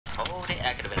Oh,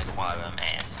 that could have been a quad of my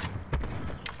ass.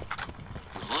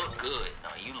 You look good. No,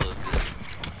 you look good.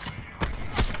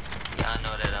 Y'all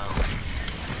know that,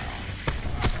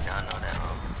 y'all know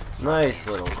that, nice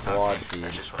little quad feed.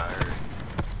 That's just what I heard.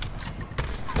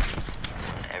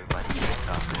 Everybody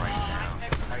TikTok right now.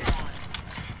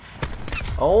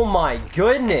 Oh my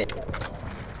goodness!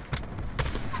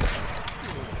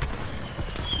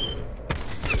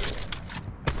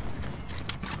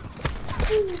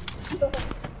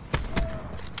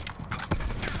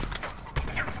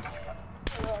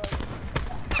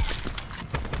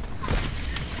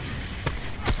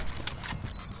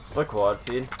 What quad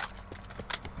feed?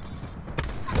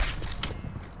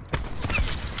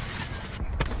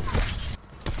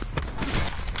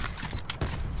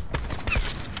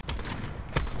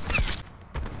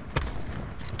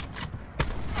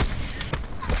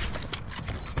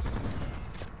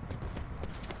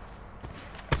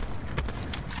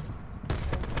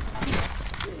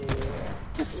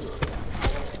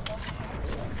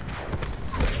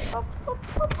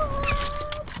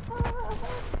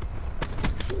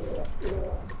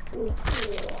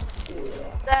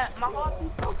 That my heart is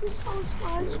fucking so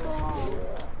strong.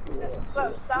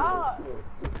 But stop.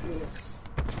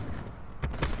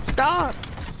 Stop.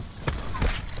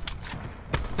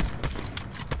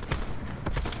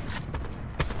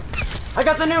 I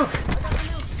got the nuke!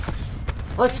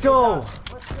 Let's go!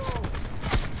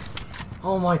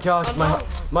 Oh my gosh,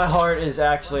 my heart is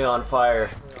actually on fire.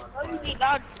 Why you did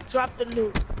not drop the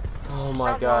nuke? Oh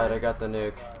my god, I got the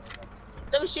nuke.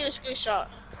 Let me see the screenshot.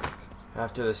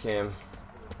 After this game.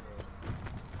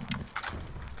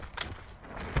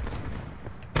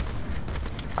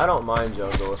 I don't mind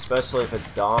jungle, especially if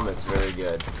it's Dom, it's very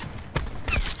good.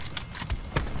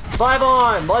 5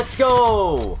 on! Let's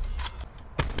go!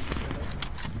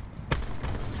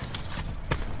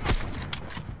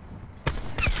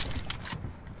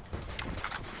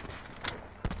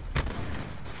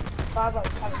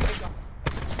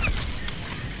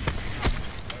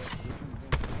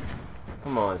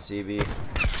 Come on, CB.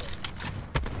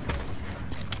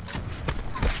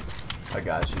 I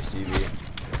got you, CB.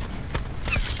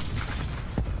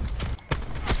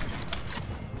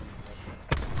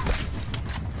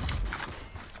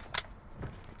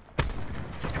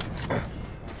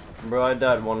 Bro, I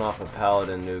died one off a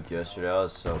Paladin nuke yesterday. I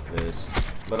was so pissed.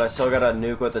 But I still got a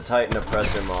nuke with the Titan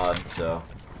Oppressor mod, so.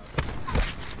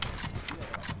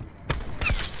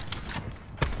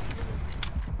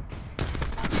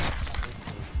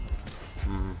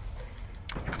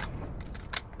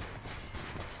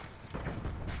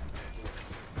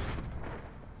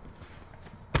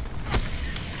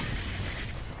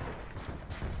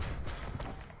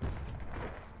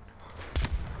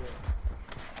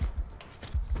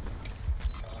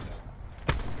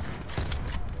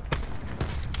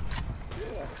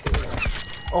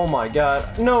 Oh my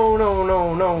god. No, no,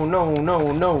 no, no, no,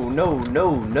 no, no, no,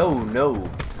 no, no, no.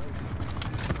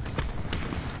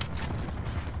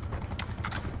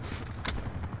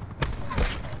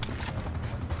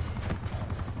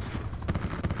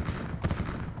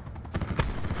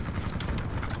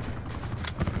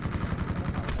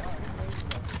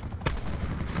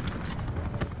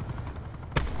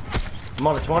 I'm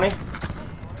on a 20.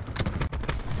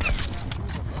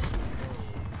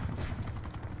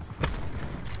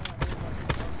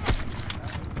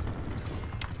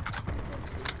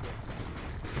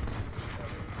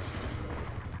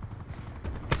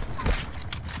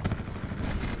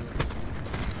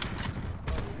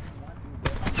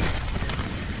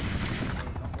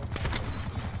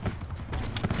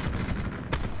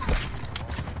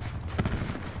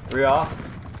 Three off.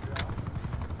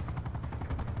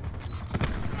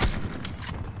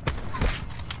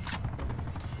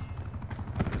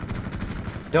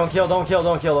 Don't kill, don't kill,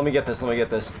 don't kill. Let me get this, let me get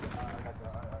this.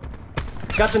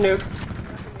 Got the nuke.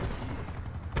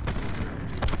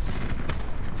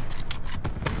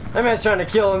 That man's trying to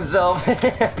kill himself.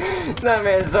 That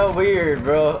man's so weird,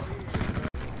 bro.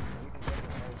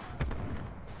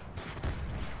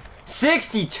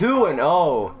 62 and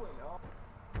 0.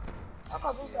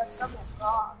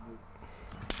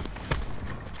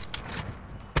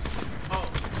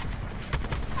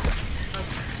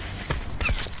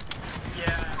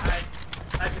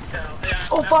 I can tell. Yeah,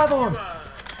 oh, 5 on!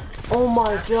 Oh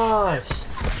my gosh!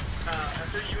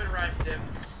 After you and Ryan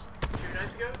dipped 2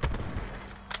 nights ago?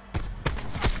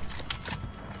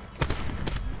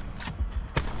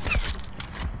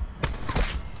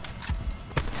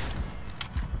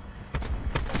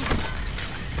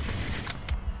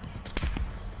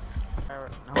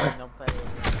 No, don't play.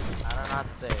 I don't know how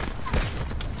to say it.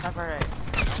 Separate.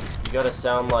 You gotta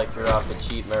sound like you're off the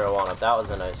cheap marijuana. That was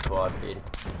a nice quad feed.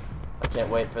 I can't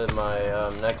wait for my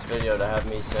next video to have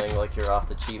me saying like you're off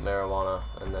the cheap marijuana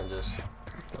and then just,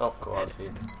 oh, quad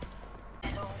feed.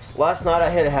 Last night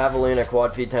I hit a javelina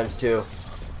quad feed times 2.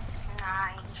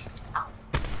 Nice.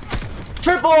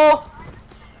 Triple!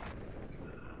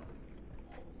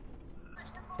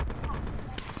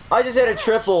 I just hit a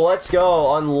triple. Let's go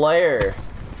on lair.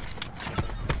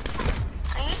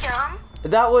 Are you dumb?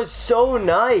 That was so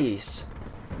nice.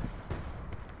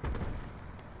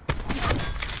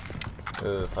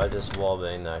 Oof, I just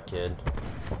wallbanged that kid.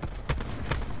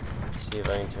 See if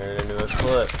I can turn it into a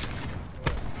clip.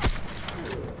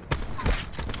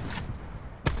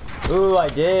 Ooh, I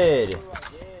did.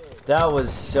 That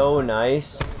was so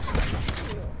nice.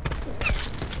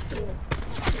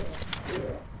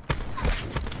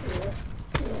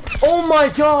 Oh my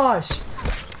gosh!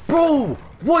 Bro,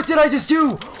 what did I just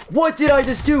do? What did I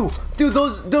just do? Dude,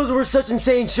 those were such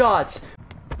insane shots.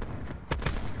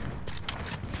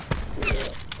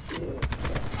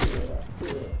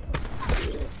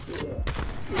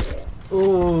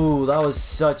 Ooh, that was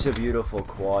such a beautiful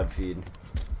quad feed.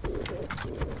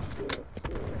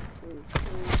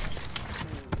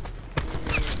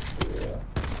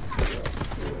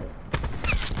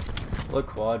 Look,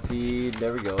 quad feed,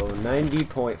 there we go.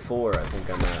 90.4 I think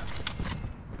I'm at.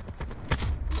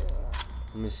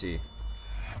 Let me see.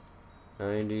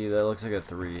 90, that looks like a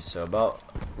 3, so about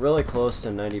really close to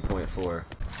 90.4.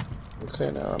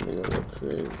 Okay, now I'm gonna look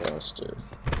creative roster.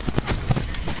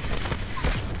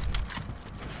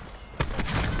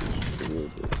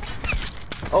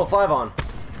 Oh, 5 on.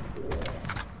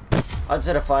 I'd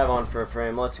set a 5 on for a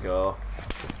frame, let's go.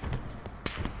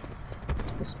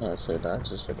 This man said I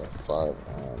just hit a 5 on.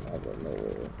 I don't know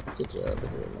where. Get you out of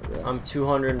here, my guy. I'm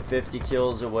 250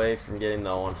 kills away from getting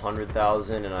the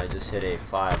 100,000 and I just hit a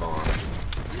 5 on.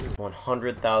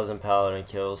 100,000 Paladin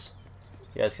kills.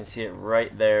 You guys can see it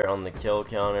right there on the kill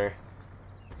counter.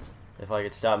 If I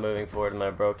could stop moving forward with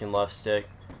my broken left stick.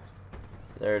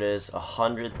 There it is,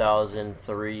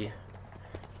 100,003.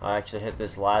 I actually hit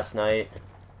this last night.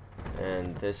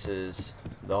 And this is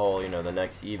the whole, you know, the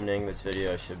next evening. This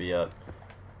video should be up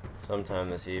sometime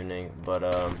this evening. But,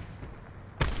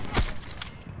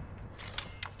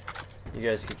 you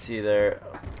guys can see there.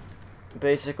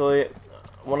 Basically,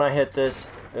 when I hit this,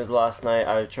 it was last night,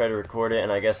 I tried to record it,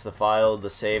 and I guess the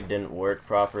save didn't work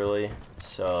properly.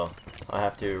 So, I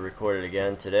have to record it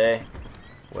again today.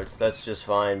 Which, that's just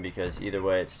fine, because either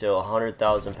way, it's still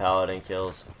 100,000 Paladin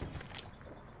kills.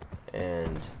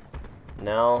 And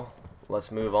now,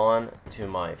 let's move on to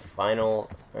my final,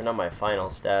 or not my final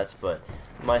stats, but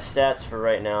my stats for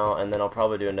right now, and then I'll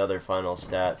probably do another final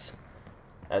stats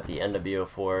at the end of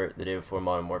BO4, the day before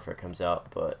Modern Warfare comes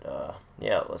out. But,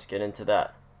 yeah, let's get into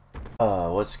that.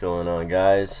 What's going on,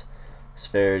 guys?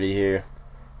 Sparity here,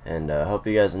 and I hope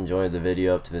you guys enjoyed the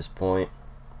video up to this point.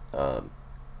 I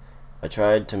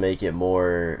tried to make it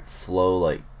more flow,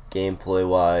 like gameplay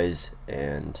wise,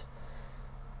 and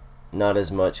not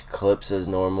as much clips as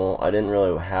normal. I didn't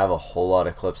really have a whole lot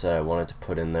of clips that I wanted to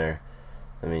put in there.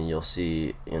 I mean, you'll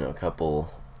see, you know, a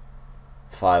couple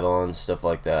 5-ons, stuff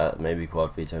like that, maybe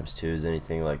quad feed times 2s,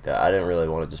 anything like that. I didn't really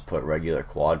want to just put regular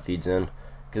quad feeds in,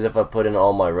 because if I put in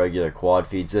all my regular quad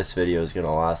feeds, this video is going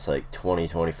to last like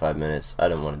 20-25 minutes. I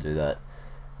didn't want to do that.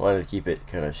 I wanted to keep it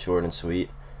kind of short and sweet.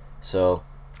 So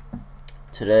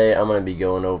today I'm going to be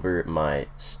going over my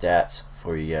stats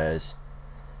for you guys.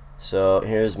 So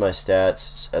here's my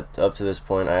stats. Up to this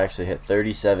point, I actually hit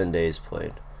 37 days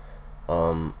played.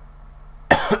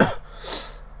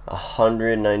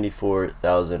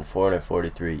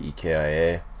 194,443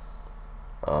 EKIA.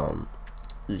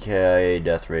 EKIA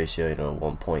death ratio, you know,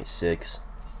 1.6.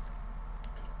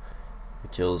 The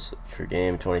kills per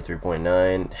game,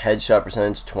 23.9. Headshot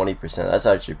percentage, 20%. That's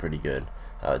actually pretty good,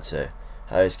 I would say.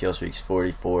 Highest kill streaks,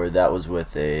 44. That was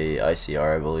with a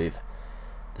ICR, I believe.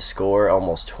 The score,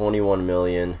 almost 21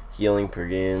 million. Healing per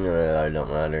game, I don't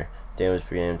matter. Damage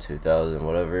per game, 2,000,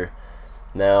 whatever.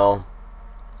 Now,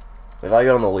 if I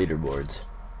go on the leaderboards,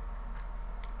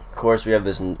 of course we have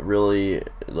this really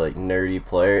like nerdy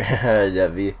player,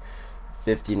 Debbie,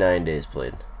 59 days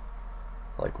played.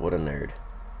 Like, what a nerd.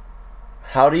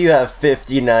 How do you have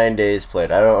 59 days played?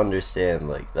 I don't understand.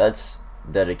 Like, that's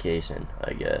dedication,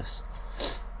 I guess.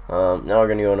 Now we're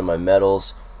gonna go into my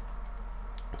medals.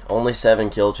 Only 7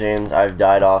 kill chains. I've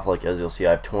died off, like, as you'll see,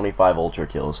 I have 25 ultra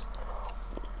kills.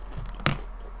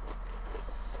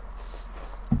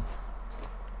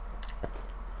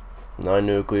 Nine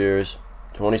nuclears,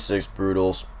 26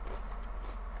 brutals,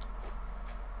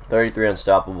 33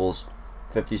 unstoppables,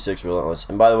 56 relentless.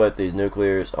 And by the way, with these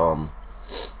nuclears,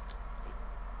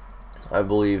 I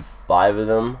believe 5 of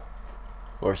them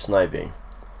were sniping.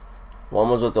 1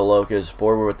 was with the Locust,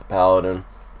 4 were with the Paladin.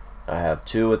 I have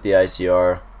 2 with the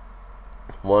ICR,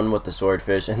 1 with the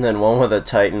Swordfish, and then 1 with a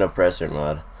Titan Oppressor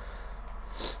mod.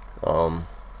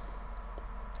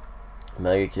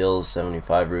 Mega kills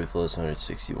 75, Ruthless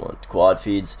 161, quad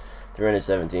feeds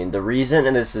 317. The reason,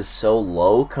 and this is so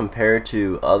low compared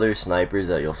to other snipers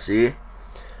that you'll see,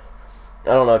 I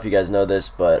don't know if you guys know this,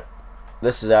 but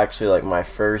this is actually like my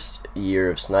first year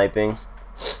of sniping.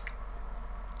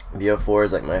 BO4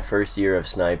 is like my first year of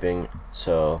sniping,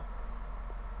 so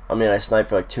I mean I sniped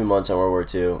for like 2 months in World War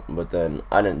II, but then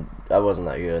I wasn't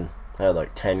that good. I had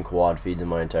like 10 quad feeds in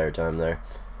my entire time there.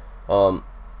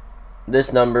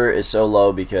 This number is so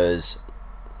low because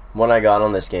when I got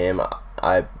on this game,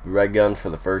 I red gunned for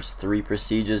the first 3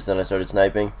 prestiges, then I started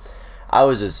sniping. I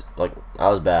was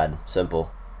bad,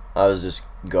 simple. I was just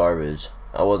garbage.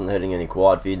 I wasn't hitting any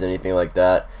quad feeds, anything like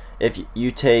that. If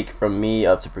you take from me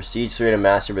up to Prestige 3 to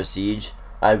Master Prestige,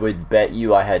 I would bet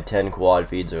you I had 10 quad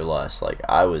feeds or less. Like,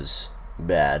 I was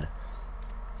bad.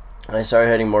 I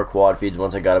started hitting more quad feeds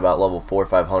once I got about level 4 or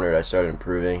 500. I started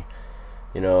improving,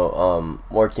 you know,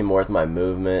 working more with my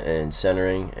movement and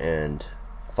centering and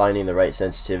finding the right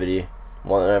sensitivity.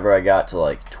 Whenever I got to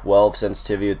like 12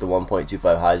 sensitivity with the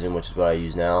 1.25 high zoom, which is what I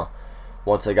use now,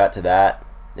 once I got to that,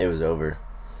 it was over.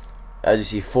 As you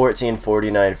see,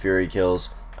 1449 Fury kills.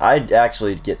 I'd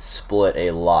actually get split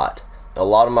a lot. A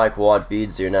lot of my quad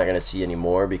feeds you're not going to see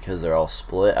anymore because they're all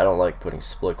split. I don't like putting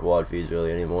split quad feeds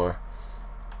really anymore,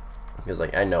 because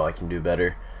like I know I can do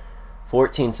better.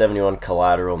 1471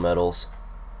 collateral medals.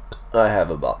 I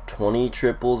have about 20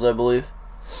 triples, I believe.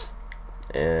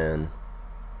 And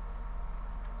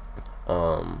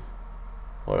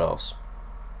what else?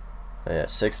 I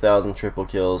have 6,000 triple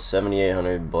kills,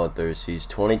 7,800 bloodthirsties,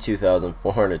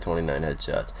 22,429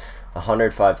 headshots,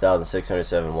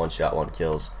 105,607 one-shot, 1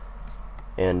 kills.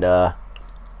 And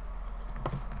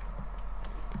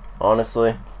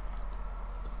honestly,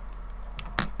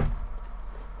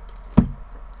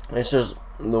 it's just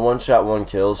the one-shot, 1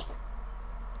 kills.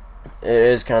 It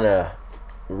is kind of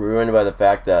ruined by the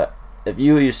fact that if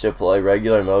you used to play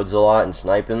regular modes a lot and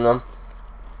sniping them,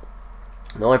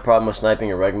 the only problem with sniping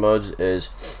in reg modes is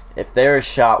if they're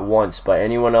shot once by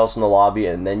anyone else in the lobby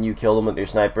and then you kill them with your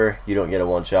sniper, you don't get a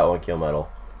 1-shot, 1 kill medal.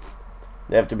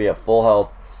 They have to be at full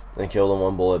health and kill them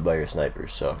 1 bullet by your sniper.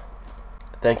 So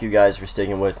thank you guys for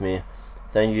sticking with me.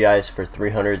 Thank you guys for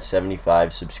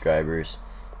 375 subscribers.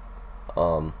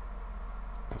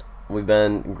 We've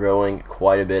been growing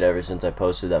quite a bit ever since I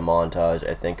posted that montage.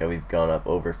 I think we've gone up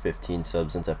over 15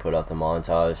 subs since I put out the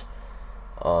montage.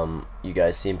 You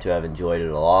guys seem to have enjoyed it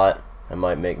a lot. I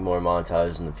might make more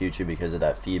montages in the future because of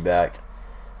that feedback.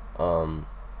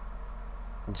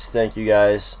 Just thank you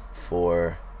guys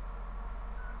for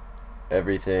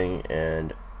everything,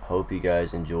 and hope you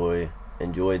guys enjoyed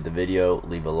the video.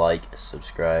 Leave a like,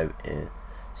 subscribe, and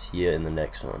see you in the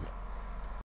next one.